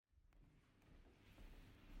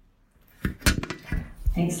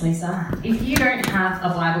Thanks, Lisa. If you don't have a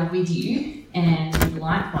Bible with you and you'd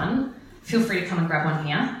like one, feel free to come and grab one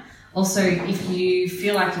here. Also, if you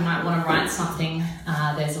feel like you might want to write something,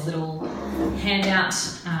 there's a little handout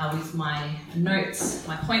with my notes,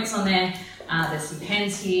 my points on there. There's some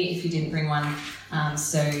pens here if you didn't bring one.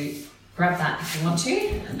 So grab that if you want to.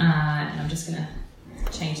 And I'm just going to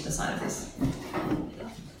change the side of this.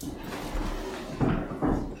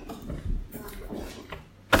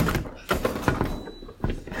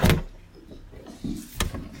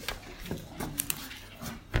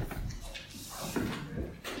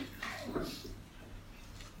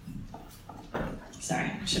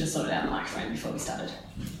 Sorry, I should have sorted out the microphone before we started.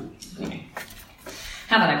 Anyway,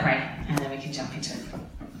 how about I pray, and then we can jump into it.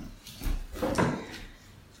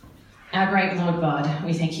 Our great Lord God,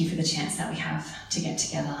 we thank you for the chance that we have to get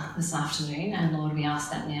together this afternoon, and Lord, we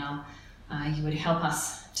ask that now you would help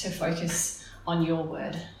us to focus on your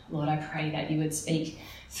word. Lord, I pray that you would speak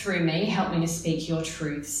through me, help me to speak your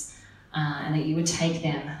truths, and that you would take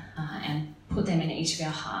them and put them in each of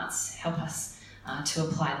our hearts. Help us to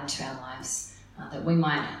apply them to our lives. That we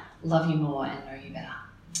might love you more and know you better.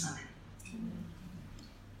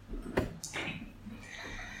 Amen. Okay.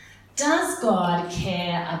 Does God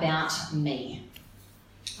care about me?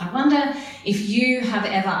 I wonder if you have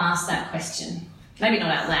ever asked that question. Maybe not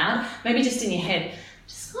out loud, maybe just in your head.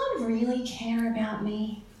 Does God really care about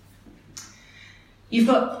me? You've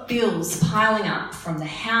got bills piling up from the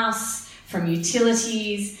house, from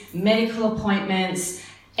utilities, medical appointments,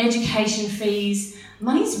 education fees.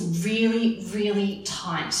 Money's really, really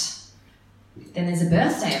tight. Then there's a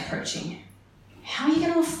birthday approaching. How are you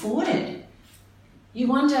going to afford it? You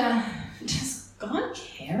wonder, does God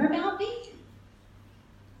care about me?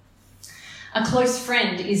 A close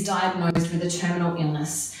friend is diagnosed with a terminal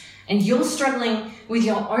illness, and you're struggling with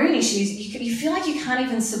your own issues. You feel like you can't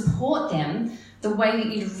even support them the way that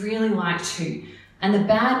you'd really like to. And the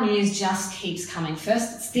bad news just keeps coming.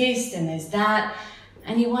 First it's this, then there's that.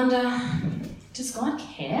 And you wonder, does God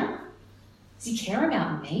care? Does he care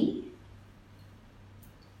about me?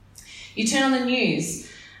 You turn on the news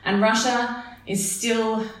and Russia is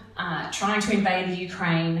still trying to invade the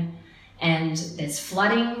Ukraine, and there's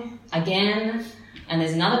flooding again, and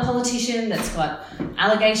there's another politician that's got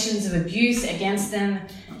allegations of abuse against them.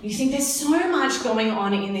 You think there's so much going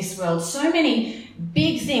on in this world, so many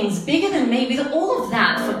big things, bigger than me, with all of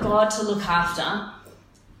that for God to look after.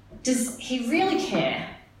 Does he really care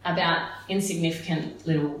about insignificant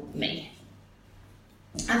little me?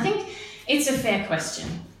 I think it's a fair question,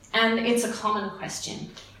 and it's a common question.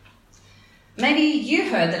 Maybe you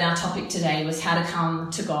heard that our topic today was how to come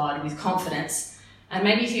to God with confidence, and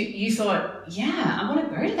maybe you thought, yeah, I want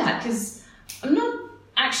to go to that because I'm not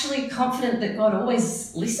actually confident that God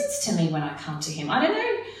always listens to me when I come to him. I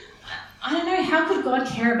don't know, how could God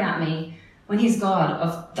care about me when he's God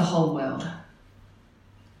of the whole world?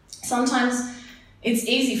 Sometimes it's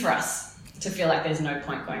easy for us to feel like there's no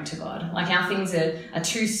point going to God, like our things are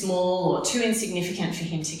too small or too insignificant for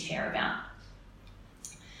him to care about.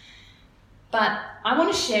 But I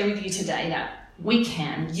want to share with you today that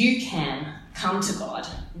you can come to God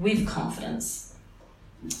with confidence,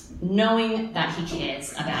 knowing that he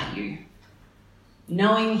cares about you,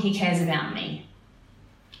 knowing he cares about me.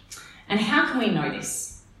 And how can we know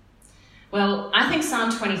this? Well, I think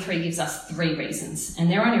Psalm 23 gives us 3 reasons,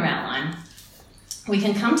 and they're on your outline. We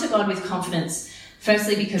can come to God with confidence,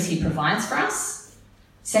 firstly, because he provides for us.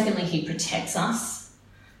 Secondly, he protects us.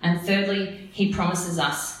 And thirdly, he promises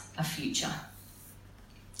us a future.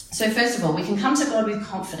 So first of all, we can come to God with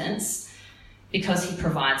confidence because he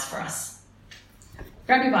provides for us.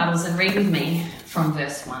 Grab your Bibles and read with me from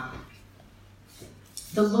verse 1.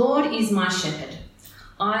 The Lord is my shepherd.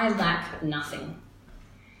 I lack nothing.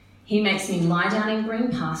 He makes me lie down in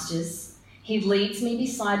green pastures. He leads me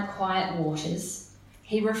beside quiet waters.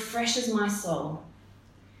 He refreshes my soul.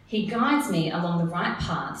 He guides me along the right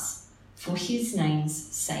paths for his name's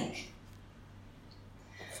sake.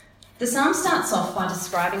 The psalm starts off by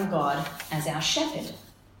describing God as our shepherd.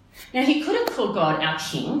 Now, he could have called God our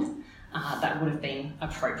king. That would have been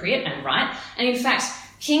appropriate and right. And in fact,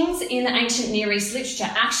 kings in the ancient Near East literature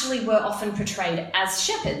actually were often portrayed as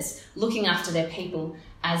shepherds, looking after their people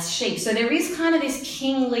as sheep. So there is kind of this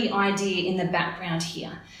kingly idea in the background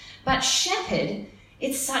here. But shepherd,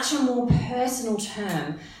 it's such a more personal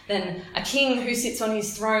term than a king who sits on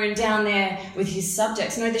his throne down there with his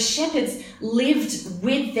subjects. No, the shepherds lived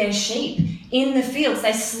with their sheep in the fields.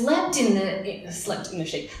 They slept in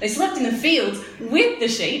the fields with the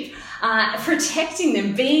sheep, protecting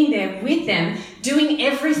them, being there with them, doing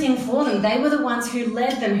everything for them. They were the ones who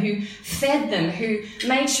led them, who fed them, who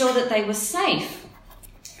made sure that they were safe.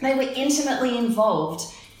 They were intimately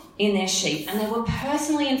involved in their sheep, and they were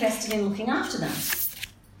personally invested in looking after them.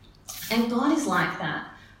 And God is like that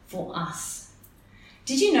for us.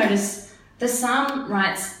 Did you notice the psalm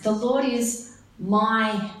writes, "The Lord is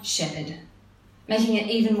my shepherd," making it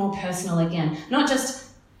even more personal again. Not just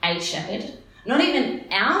a shepherd, not even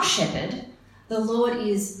our shepherd. The Lord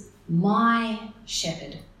is my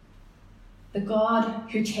shepherd. The God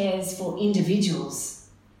who cares for individuals.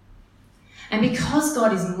 And because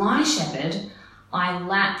God is my shepherd, I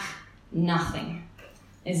lack nothing.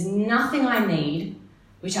 There's nothing I need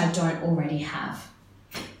which I don't already have.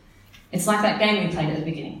 It's like that game we played at the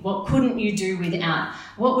beginning. What couldn't you do without?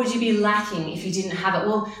 What would you be lacking if you didn't have it?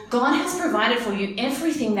 Well, God has provided for you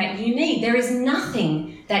everything that you need. There is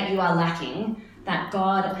nothing that you are lacking that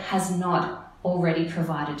God has not already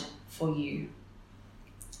provided for you.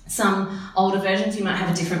 Some older versions, you might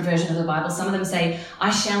have a different version of the Bible. Some of them say,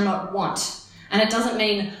 "I shall not want." And it doesn't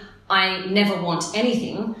mean I never want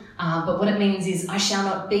anything, but what it means is I shall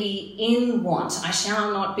not be in want. I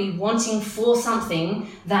shall not be wanting for something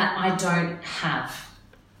that I don't have.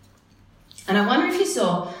 And I wonder if you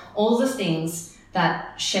saw all the things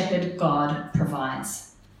that Shepherd God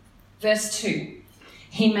provides. Verse 2,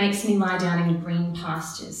 "He makes me lie down in green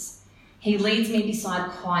pastures. He leads me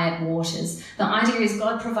beside quiet waters." The idea is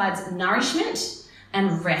God provides nourishment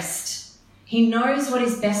and rest. He knows what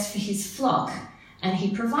is best for his flock, and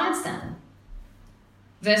he provides them.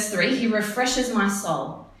 Verse 3, "He refreshes my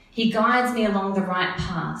soul. He guides me along the right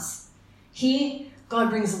paths." Here, God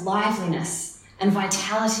brings liveliness and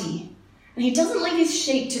vitality, and he doesn't leave his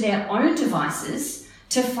sheep to their own devices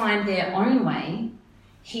to find their own way.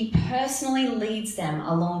 He personally leads them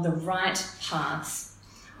along the right paths.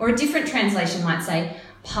 Or a different translation might say,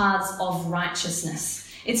 paths of righteousness.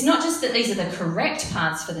 It's not just that these are the correct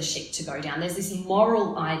paths for the sheep to go down. There's this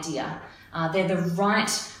moral idea. They're the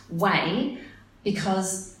right way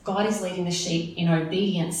because God is leading the sheep in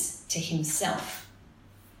obedience to himself.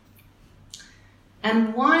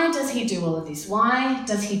 And why does he do all of this? Why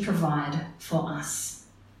does he provide for us?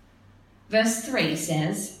 Verse 3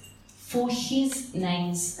 says, "For his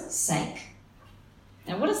name's sake."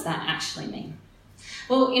 Now, what does that actually mean?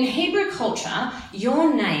 Well, in Hebrew culture,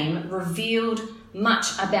 your name revealed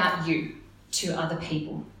much about you to other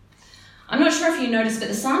people. I'm not sure if you noticed, but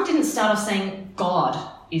the psalm didn't start off saying, "God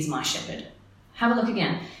is my shepherd." Have a look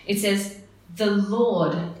again. It says, "The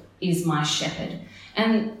Lord is my shepherd."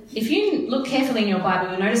 And if you look carefully in your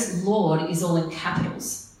Bible, you'll notice Lord is all in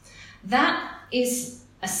capitals. That is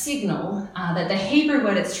a signal that the Hebrew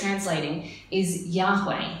word it's translating is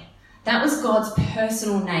Yahweh. That was God's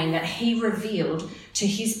personal name that he revealed to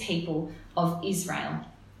his people of Israel.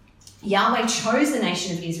 Yahweh chose the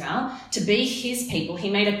nation of Israel to be his people. He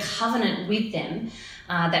made a covenant with them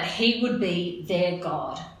that he would be their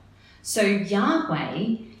God. So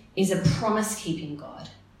Yahweh is a promise-keeping God.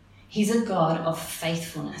 He's a God of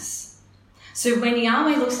faithfulness. So when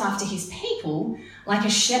Yahweh looks after his people, like a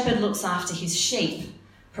shepherd looks after his sheep,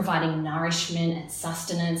 providing nourishment and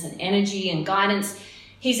sustenance and energy and guidance,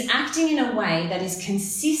 he's acting in a way that is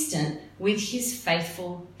consistent with his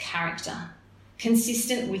faithful character,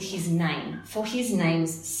 consistent with his name, for his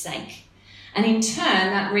name's sake. And in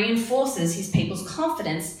turn, that reinforces his people's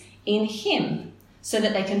confidence in him so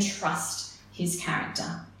that they can trust his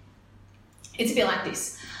character. It's a bit like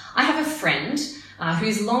this. I have a friend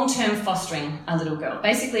who's long-term fostering a little girl,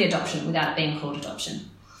 basically adoption without it being called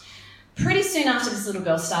adoption. Pretty soon after this little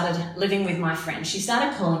girl started living with my friend, she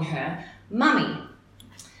started calling her Mummy.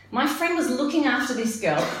 My friend was looking after this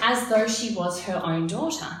girl as though she was her own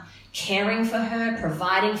daughter, caring for her,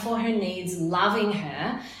 providing for her needs, loving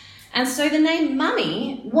her. And so the name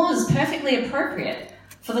Mummy was perfectly appropriate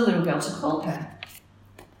for the little girl to call her.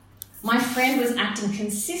 My friend was acting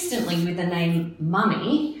consistently with the name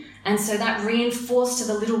Mummy, and so that reinforced to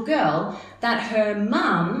the little girl that her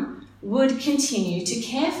mum would continue to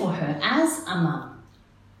care for her as a mum.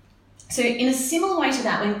 So in a similar way to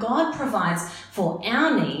that, when God provides for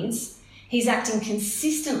our needs, he's acting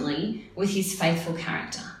consistently with his faithful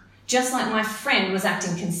character, just like my friend was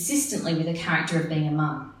acting consistently with the character of being a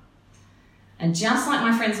mum. And just like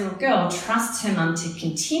my friend's little girl trusts her mum to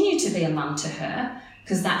continue to be a mum to her,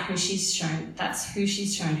 because that's who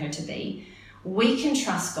she's shown her to be, we can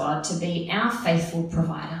trust God to be our faithful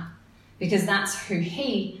provider, because that's who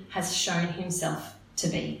he has shown himself to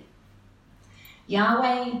be.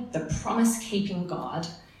 Yahweh, the promise-keeping God,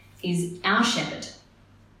 is our shepherd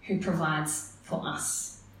who provides for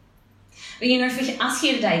us. But you know, for us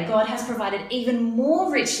here today, God has provided even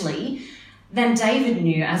more richly than David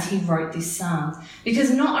knew as he wrote this psalm.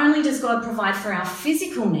 Because not only does God provide for our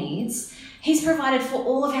physical needs, He's provided for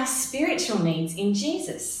all of our spiritual needs in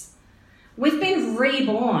Jesus. We've been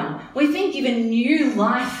reborn. We've been given new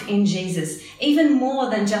life in Jesus, even more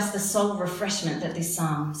than just the soul refreshment that this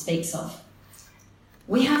psalm speaks of.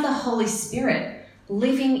 We have the Holy Spirit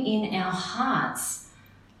living in our hearts,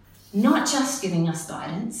 not just giving us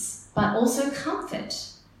guidance, but also comfort,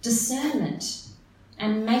 discernment,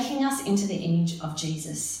 and making us into the image of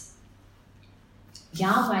Jesus.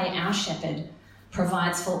 Yahweh, our shepherd,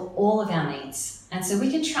 provides for all of our needs, and so we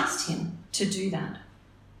can trust him to do that.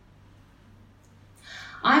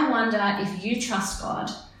 I wonder if you trust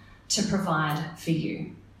God to provide for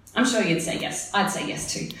you. I'm sure you'd say yes. I'd say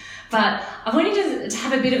yes too. But I want you to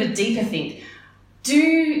have a bit of a deeper think. Do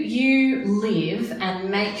you live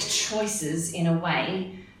and make choices in a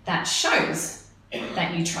way that shows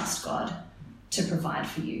that you trust God to provide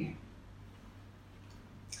for you?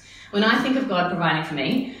 When I think of God providing for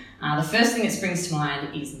me, the first thing that springs to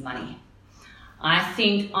mind is money. I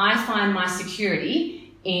think I find my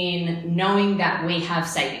security in knowing that we have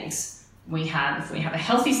savings. If we have a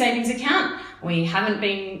healthy savings account, we haven't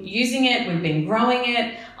been using it, we've been growing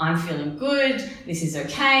it, I'm feeling good, this is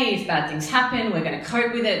okay, if bad things happen, we're going to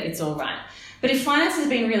cope with it, it's all right. But if finances have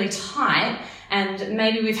been really tight and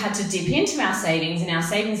maybe we've had to dip into our savings and our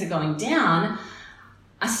savings are going down,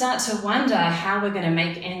 I start to wonder how we're going to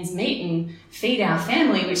make ends meet and feed our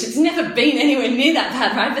family, which has never been anywhere near that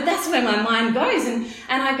bad, right? But that's where my mind goes. And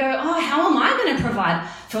I go, oh, how am I going to provide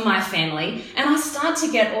for my family? And I start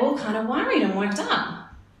to get all kind of worried and worked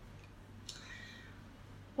up.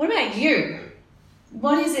 What about you?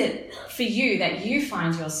 What is it for you that you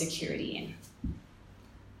find your security in?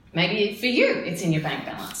 Maybe for you, it's in your bank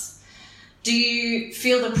balance. Do you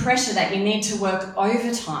feel the pressure that you need to work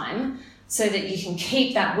overtime so that you can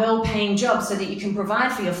keep that well-paying job so that you can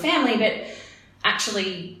provide for your family, but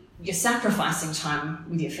actually you're sacrificing time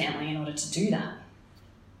with your family in order to do that?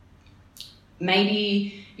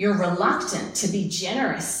 Maybe you're reluctant to be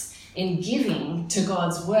generous in giving to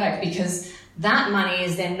God's work because that money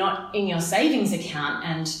is then not in your savings account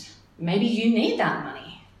and maybe you need that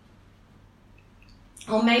money.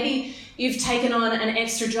 Or maybe you've taken on an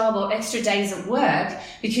extra job or extra days at work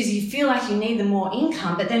because you feel like you need the more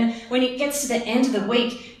income, but then when it gets to the end of the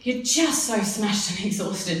week, you're just so smashed and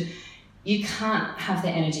exhausted, you can't have the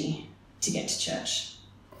energy to get to church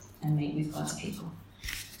and meet with God's people.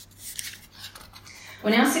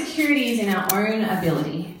 When our security is in our own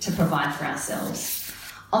ability to provide for ourselves,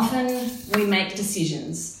 often we make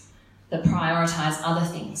decisions that prioritise other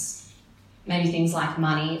things, maybe things like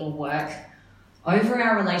money or work, over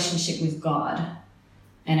our relationship with God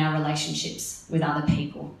and our relationships with other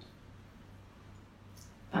people.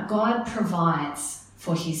 But God provides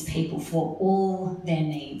for his people for all their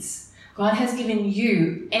needs. God has given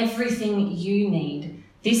you everything you need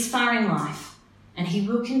this far in life, and he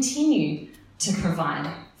will continue to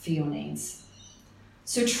provide for your needs.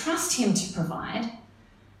 So trust him to provide,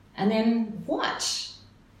 and then watch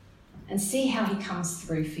and see how he comes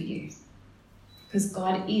through for you. Because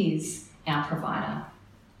God is our provider.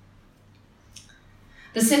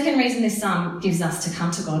 The second reason this psalm gives us to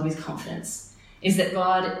come to God with confidence is that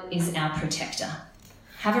God is our protector.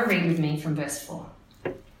 Have a read with me from verse 4.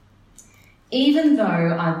 Even though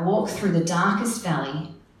I walk through the darkest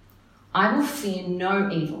valley, I will fear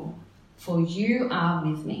no evil, for you are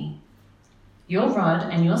with me. Your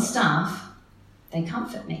rod and your staff, they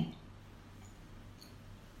comfort me.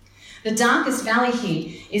 The darkest valley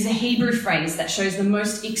here is a Hebrew phrase that shows the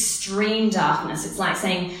most extreme darkness. It's like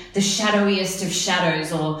saying the shadowiest of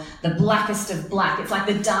shadows or the blackest of black. It's like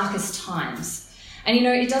the darkest times. And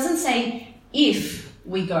it doesn't say if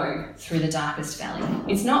we go through the darkest valley.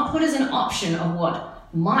 It's not put as an option of what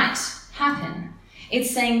might happen. It's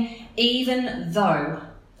saying even though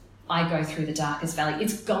I go through the darkest valley,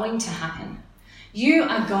 it's going to happen. You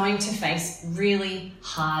are going to face really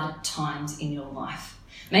hard times in your life.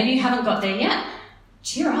 Maybe you haven't got there yet.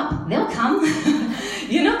 Cheer up, they'll come.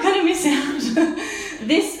 You're not going to miss out.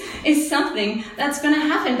 This is something that's going to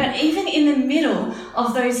happen. But even in the middle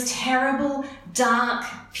of those terrible, dark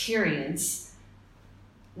periods,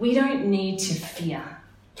 we don't need to fear.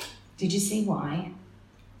 Did you see why?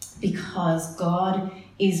 Because God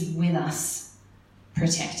is with us,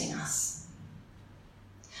 protecting us.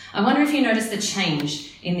 I wonder if you noticed the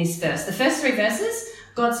change in this verse. The first 3 verses,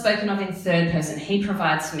 God's spoken of in third person. He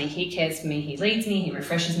provides for me, he cares for me, he leads me, he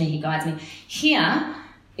refreshes me, he guides me. Here,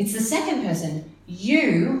 it's the second person.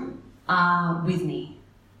 You are with me.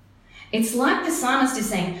 It's like the psalmist is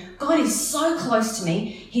saying, God is so close to me,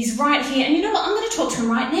 he's right here, and you know what, I'm going to talk to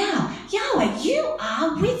him right now. Yahweh, you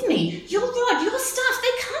are with me. Your rod, your staff,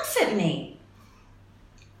 they comfort me.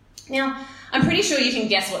 Now, I'm pretty sure you can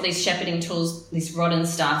guess what these shepherding tools, this rod and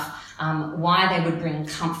staff, why they would bring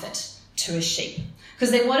comfort to a sheep.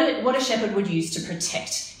 Because they're what a shepherd would use to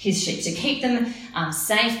protect his sheep, to keep them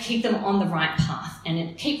safe, keep them on the right path,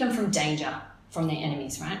 and keep them from danger from their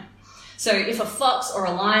enemies, right? So if a fox or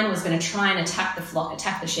a lion was going to try and attack the flock,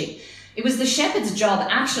 attack the sheep, it was the shepherd's job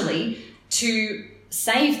actually to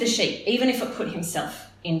save the sheep, even if it put himself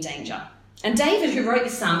in danger. And David, who wrote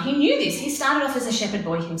this psalm, he knew this. He started off as a shepherd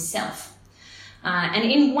boy himself. And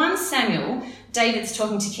in 1 Samuel, David's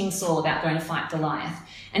talking to King Saul about going to fight Goliath.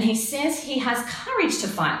 And he says he has courage to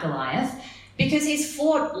fight Goliath because he's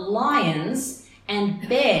fought lions and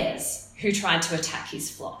bears who tried to attack his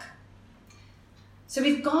flock. So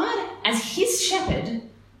with God as his shepherd,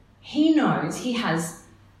 he knows he has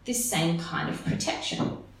this same kind of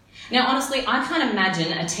protection. Now, honestly, I can't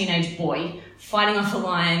imagine a teenage boy fighting off a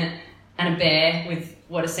lion and a bear with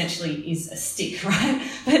what essentially is a stick, right?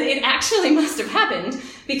 But it actually must have happened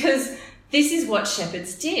because this is what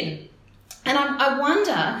shepherds did. And I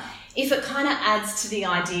wonder if it kind of adds to the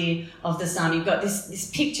idea of the psalm. You've got this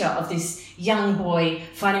picture of this young boy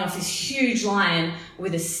fighting off this huge lion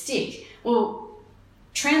with a stick. Well,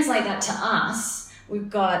 translate that to us. We've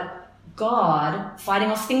got God fighting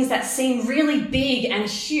off things that seem really big and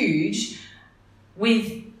huge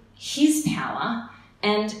with his power,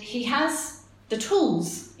 and he has the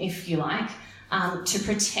tools, if you like, to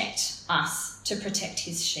protect us, to protect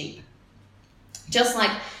his sheep. Just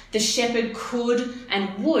like the shepherd could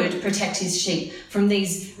and would protect his sheep from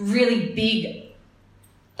these really big,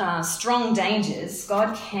 strong dangers,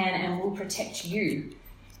 God can and will protect you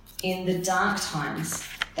in the dark times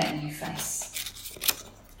that you face.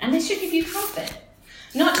 And this should give you comfort.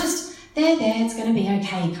 Not just, there, it's going to be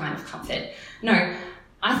okay kind of comfort. No,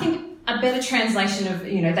 I think a better translation of,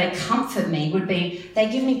 they comfort me would be,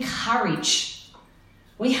 they give me courage.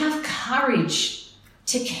 We have courage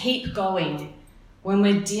to keep going when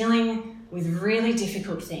we're dealing with really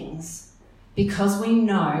difficult things because we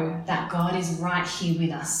know that God is right here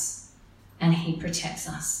with us and he protects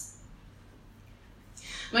us.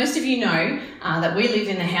 Most of you know that we live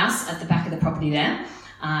in the house at the back of the property there.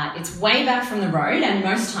 It's way back from the road, and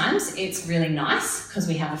most times it's really nice because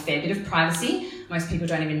we have a fair bit of privacy. Most people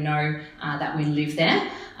don't even know that we live there.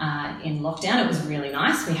 In lockdown, it was really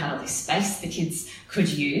nice. We had all this space the kids could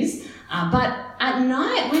use. But at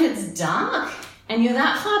night, when it's dark and you're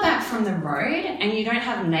that far back from the road and you don't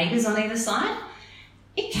have neighbours on either side,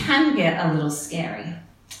 it can get a little scary.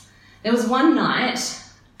 There was one night,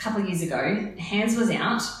 a couple of years ago, Hans was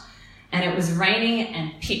out and it was raining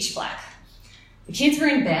and pitch black. The kids were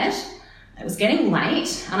in bed, it was getting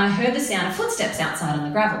late, and I heard the sound of footsteps outside on the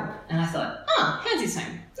gravel. And I thought, Hans is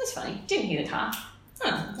home. That's funny. Didn't hear the car.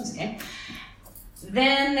 Oh, that's okay.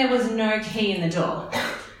 Then there was no key in the door.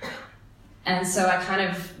 And so I kind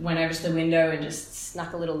of went over to the window and just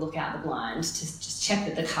snuck a little look out the blind to just check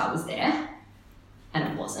that the car was there.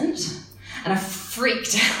 And it wasn't. And I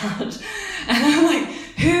freaked out. And I'm like,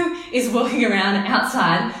 who is walking around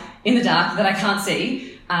outside in the dark that I can't see?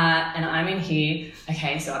 And I'm in here.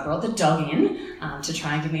 Okay, so I brought the dog in to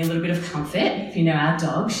try and give me a little bit of comfort. If you know our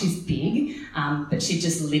dog, she's big, but she'd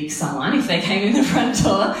just lick someone if they came in the front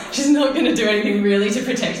door. She's not going to do anything really to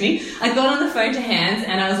protect me. I got on the phone to Hans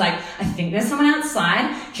and I was like, I think there's someone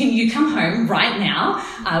outside. Can you come home right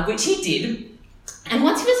now? Which he did. And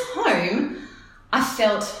once he was home, I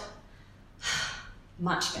felt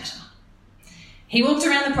much better. He walked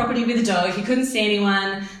around the property with the dog. He couldn't see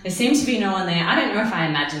anyone. There seemed to be no one there. I don't know if I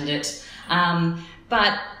imagined it.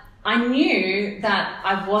 But I knew that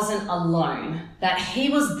I wasn't alone, that he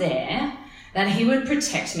was there, that he would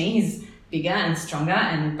protect me. He's bigger and stronger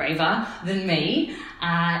and braver than me.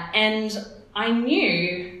 And I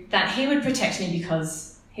knew that he would protect me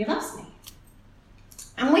because he loves me.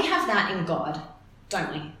 And we have that in God,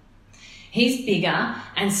 don't we? He's bigger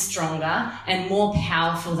and stronger and more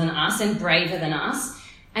powerful than us and braver than us.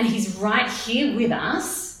 And he's right here with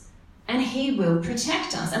us and he will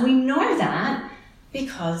protect us. And we know that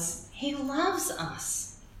because he loves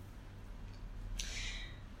us.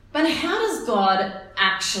 But how does God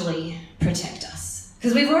actually protect us?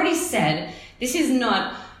 Because we've already said this is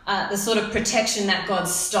not the sort of protection that God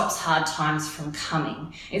stops hard times from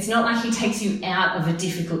coming. It's not like he takes you out of a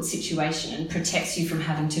difficult situation and protects you from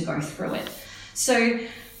having to go through it. So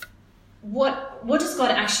what does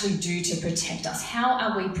God actually do to protect us? How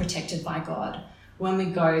are we protected by God when we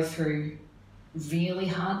go through really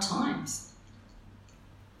hard times?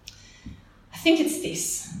 I think it's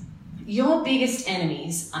this. Your biggest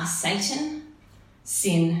enemies are Satan,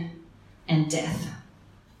 sin, and death.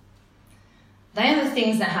 They are the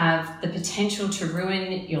things that have the potential to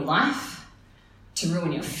ruin your life, to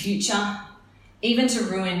ruin your future, even to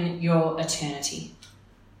ruin your eternity.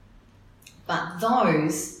 But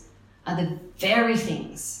those are the very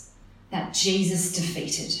things that Jesus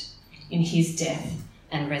defeated in his death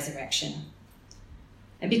and resurrection.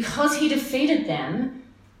 And because he defeated them,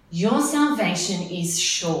 your salvation is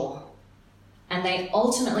sure, and they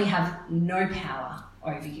ultimately have no power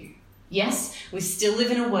over you. Yes, we still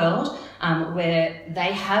live in a world where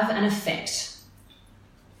they have an effect,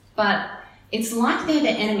 but it's like they're the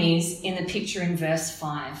enemies in the picture in verse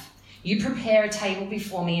 5. You prepare a table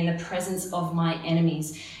before me in the presence of my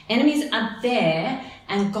enemies. Enemies are there,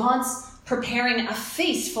 and God's preparing a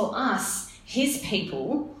feast for us, his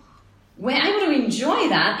people. We're able to enjoy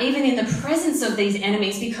that even in the presence of these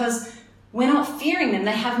enemies because we're not fearing them.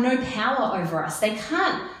 They have no power over us. They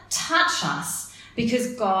can't touch us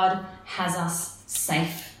because God has us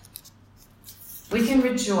safe. We can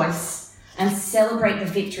rejoice and celebrate the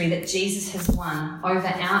victory that Jesus has won over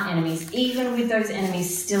our enemies, even with those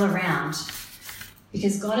enemies still around,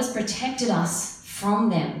 because God has protected us from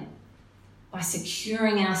them by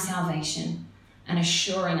securing our salvation and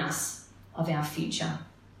assuring us of our future.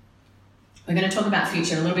 We're going to talk about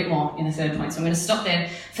future a little bit more in the third point, so I'm going to stop there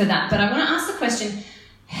for that. But I want to ask the question,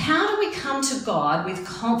 how do we come to God with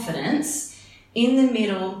confidence in the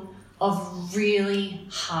middle of really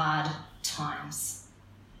hard times?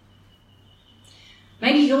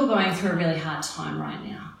 Maybe you're going through a really hard time right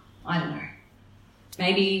now. I don't know.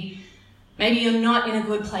 Maybe you're not in a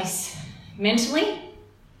good place mentally.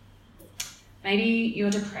 Maybe you're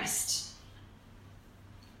depressed.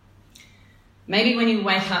 Maybe when you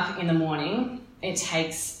wake up in the morning, it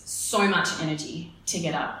takes so much energy to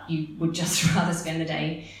get up. You would just rather spend the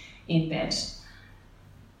day in bed.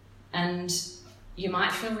 And you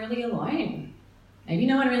might feel really alone. Maybe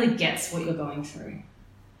no one really gets what you're going through.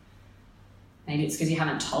 Maybe it's because you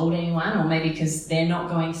haven't told anyone, or maybe because they're not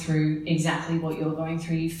going through exactly what you're going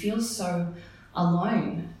through. You feel so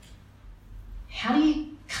alone. How do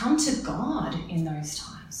you come to God in those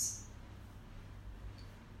times?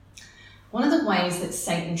 One of the ways that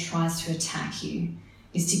Satan tries to attack you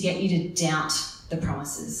is to get you to doubt the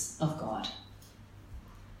promises of God.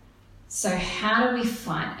 So how do we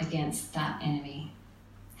fight against that enemy?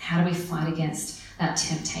 How do we fight against that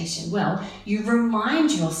temptation? Well, you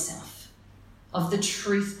remind yourself of the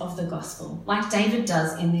truth of the gospel, like David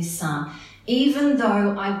does in this psalm. Even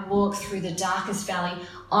though I walk through the darkest valley,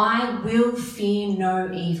 I will fear no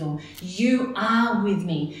evil. You are with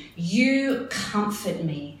me. You comfort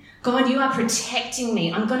me. God, you are protecting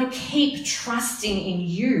me. I'm going to keep trusting in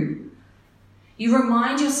you. You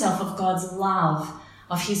remind yourself of God's love,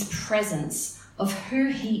 of his presence, of who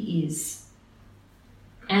he is.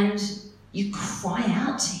 And you cry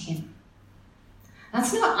out to him.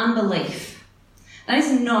 That's not unbelief. That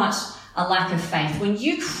is not a lack of faith. When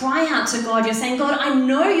you cry out to God, you're saying, God, I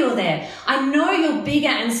know you're there. I know you're bigger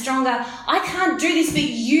and stronger. I can't do this, but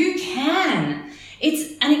you can.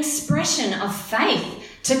 It's an expression of faith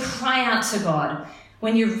to cry out to God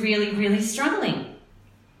when you're really, really struggling.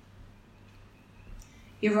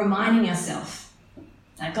 You're reminding yourself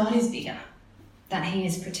that God is bigger, that he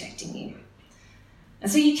is protecting you.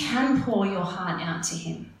 And so you can pour your heart out to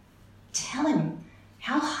him. Tell him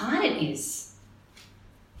how hard it is.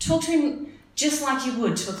 Talk to him just like you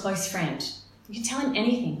would to a close friend. You can tell him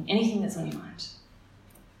anything that's on your mind.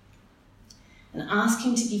 And ask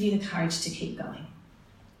him to give you the courage to keep going.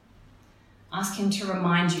 Ask him to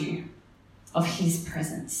remind you of his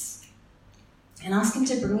presence. And ask him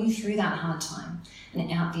to bring you through that hard time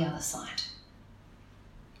and out the other side.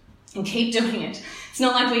 And keep doing it. It's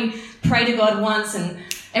not like we pray to God once and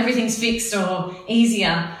everything's fixed or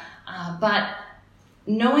easier, but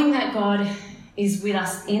knowing that God is with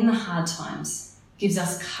us in the hard times gives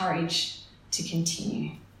us courage to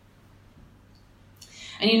continue.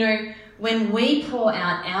 And you know, when we pour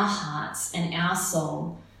out our hearts and our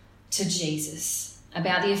soul to Jesus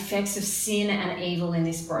about the effects of sin and evil in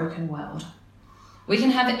this broken world, we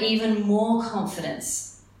can have even more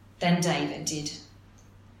confidence than David did.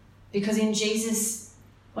 Because in Jesus,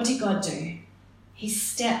 what did God do? He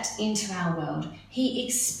stepped into our world. He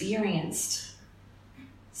experienced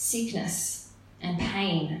sickness and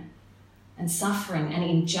pain and suffering and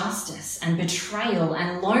injustice and betrayal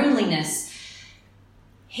and loneliness.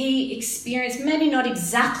 He experienced maybe not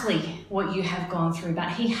exactly what you have gone through,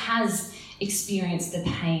 but he has experienced the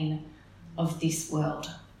pain of this world.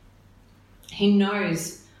 He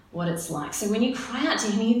knows what it's like. So when you cry out to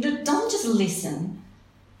him, he doesn't just listen,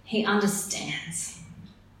 he understands.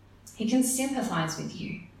 He can sympathize with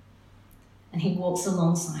you, and he walks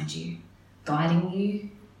alongside you guiding you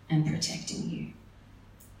and protecting you.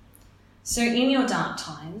 So in your dark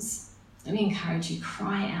times, let me encourage you,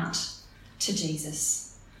 cry out to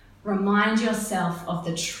Jesus. Remind yourself of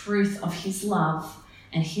the truth of his love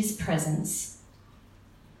and his presence.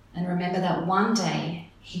 And remember that one day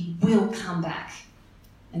he will come back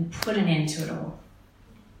and put an end to it all.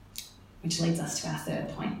 Which leads us to our third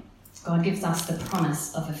point. God gives us the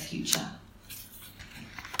promise of a future.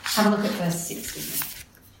 Have a look at verse 6 with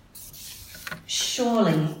me.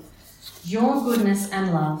 Surely your goodness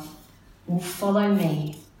and love will follow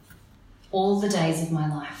me all the days of my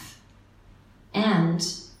life, and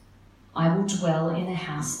I will dwell in the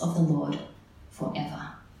house of the Lord forever.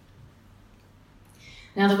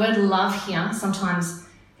 Now the word love here, sometimes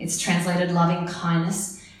it's translated loving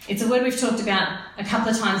kindness. It's a word we've talked about a couple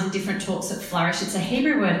of times in different talks at Flourish. It's a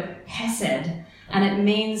Hebrew word, hesed, and it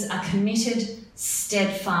means a committed,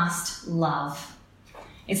 steadfast love.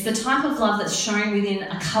 It's the type of love that's shown within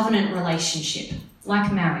a covenant relationship,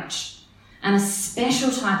 like marriage, and a special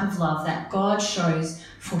type of love that God shows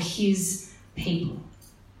for his people.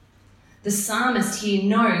 The psalmist here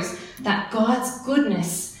knows that God's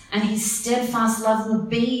goodness and his steadfast love will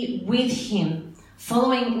be with him,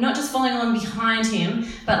 not just following on behind him,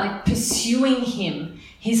 but like pursuing him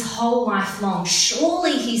his whole life long.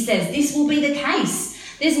 Surely, he says, this will be the case.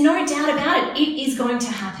 There's no doubt about it. It is going to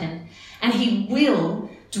happen. And he will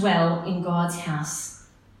dwell in God's house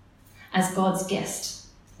as God's guest,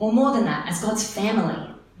 or more than that, as God's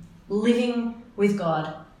family, living with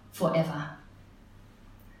God forever.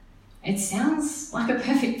 It sounds like a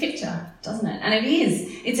perfect picture, doesn't it? And it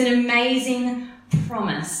is. It's an amazing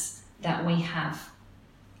promise that we have.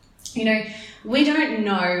 You know, we don't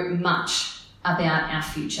know much about our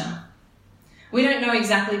future. We don't know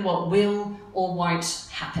exactly what will or won't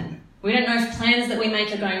happen. We don't know if plans that we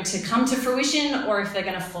make are going to come to fruition or if they're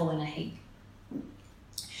going to fall in a heap.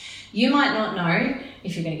 You might not know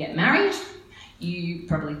if you're going to get married. You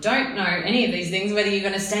probably don't know any of these things, whether you're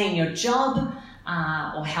going to stay in your job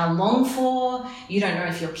or how long for. You don't know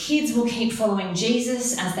if your kids will keep following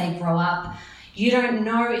Jesus as they grow up. You don't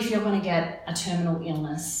know if you're going to get a terminal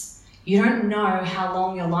illness. You don't know how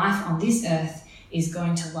long your life on this earth is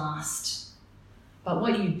going to last. But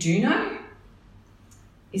what you do know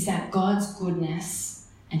is that God's goodness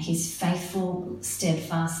and his faithful,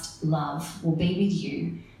 steadfast love will be with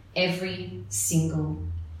you every single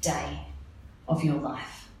day of your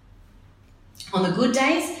life. On the good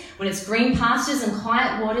days, when it's green pastures and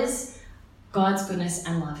quiet waters, God's goodness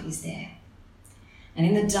and love is there. And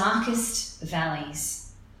in the darkest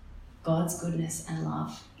valleys, God's goodness and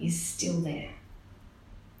love is still there.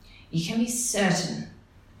 You can be certain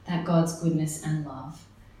that God's goodness and love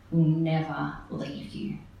will never leave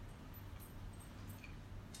you.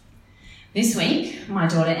 This week, my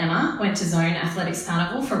daughter Emma went to Zone Athletics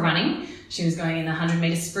Carnival for running. She was going in the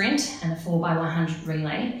 100-metre sprint and the 4x100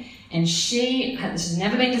 relay. And she's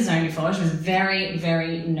never been to Zone before. She was very,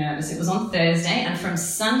 very nervous. It was on Thursday, and from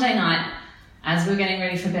Sunday night, as we were getting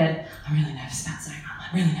ready for bed, I'm really nervous about Zone, Mum.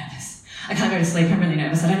 I'm really nervous. I can't go to sleep. I'm really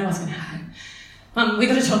nervous. I don't know what's going to happen. Mum, we've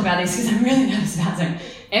got to talk about this because I'm really nervous about Zone.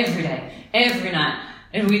 Every day, every night.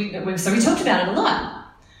 And so we talked about it a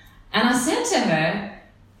lot. And I said to her,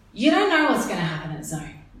 you don't know what's going to happen at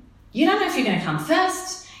Zone. You don't know if you're going to come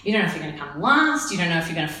first. You don't know if you're going to come last. You don't know if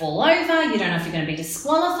you're going to fall over. You don't know if you're going to be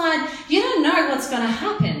disqualified. You don't know what's going to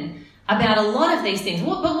happen about a lot of these things.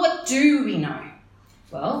 But what do we know?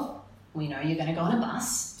 Well, we know you're going to go on a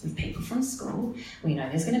bus with people from school. We know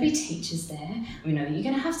there's going to be teachers there. We know that you're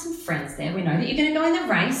going to have some friends there. We know that you're going to go in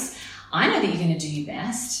the race. I know that you're going to do your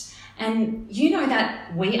best. And you know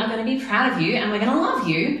that we are going to be proud of you and we're going to love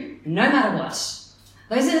you no matter what.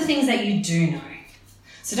 Those are the things that you do know.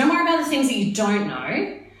 So don't worry about the things that you don't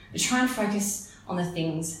know, but try and focus on the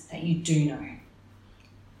things that you do know.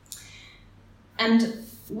 And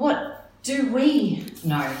what do we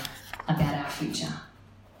know about our future?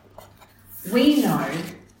 We know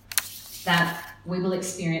that we will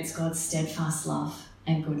experience God's steadfast love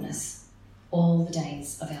and goodness all the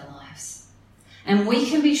days of our lives. And we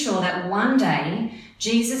can be sure that one day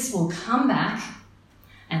Jesus will come back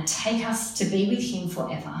and take us to be with him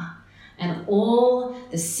forever. And all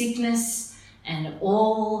the sickness and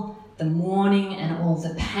all the mourning and all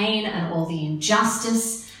the pain and all the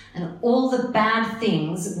injustice and all the bad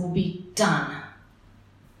things will be done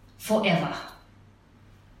forever.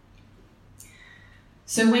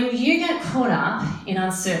 So when you get caught up in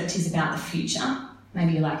uncertainties about the future,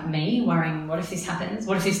 maybe you're like me, worrying, what if this happens?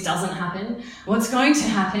 What if this doesn't happen? What's going to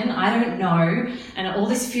happen? I don't know. And all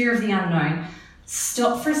this fear of the unknown.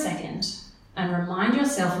 Stop for a second and remind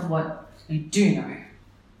yourself of what you do know.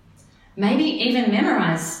 Maybe even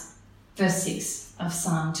memorize verse 6 of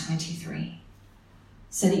Psalm 23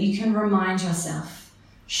 so that you can remind yourself,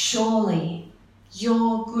 surely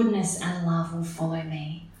your goodness and love will follow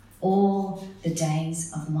me all the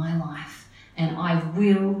days of my life, and I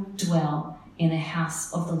will dwell in the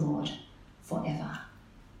house of the Lord forever.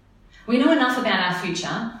 We know enough about our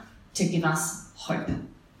future to give us hope.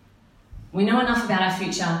 We know enough about our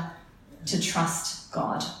future to trust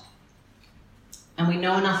God. And we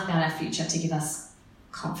know enough about our future to give us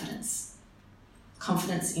confidence.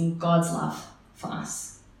 Confidence in God's love for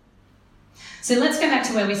us. So let's go back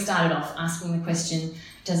to where we started off, asking the question,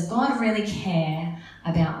 does God really care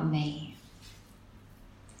about me?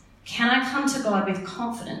 Can I come to God with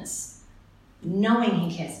confidence, knowing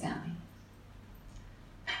he cares about me?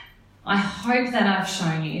 I hope that I've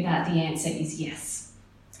shown you that the answer is yes.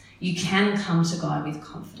 You can come to God with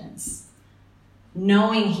confidence,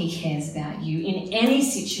 knowing he cares about you in any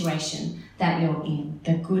situation that you're in,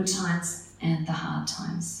 the good times and the hard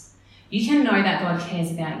times. You can know that God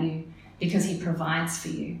cares about you because he provides for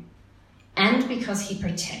you, and because he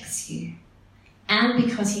protects you, and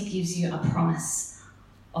because he gives you a promise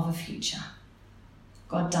of a future.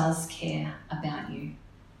 God does care about you.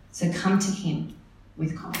 So come to him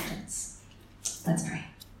with confidence. Let's pray.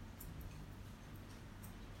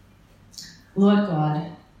 Lord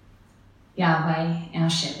God, Yahweh, our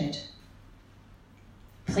shepherd,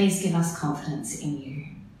 please give us confidence in you.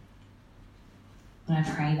 And I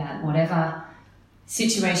pray that whatever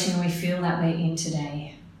situation we feel that we're in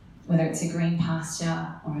today, whether it's a green pasture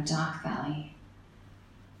or a dark valley,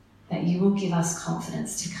 that you will give us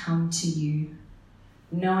confidence to come to you,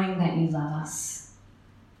 knowing that you love us,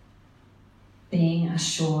 being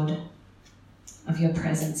assured of your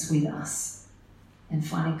presence with us, and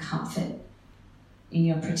finding comfort in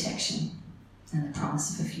your protection and the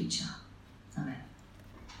promise of a future. Amen.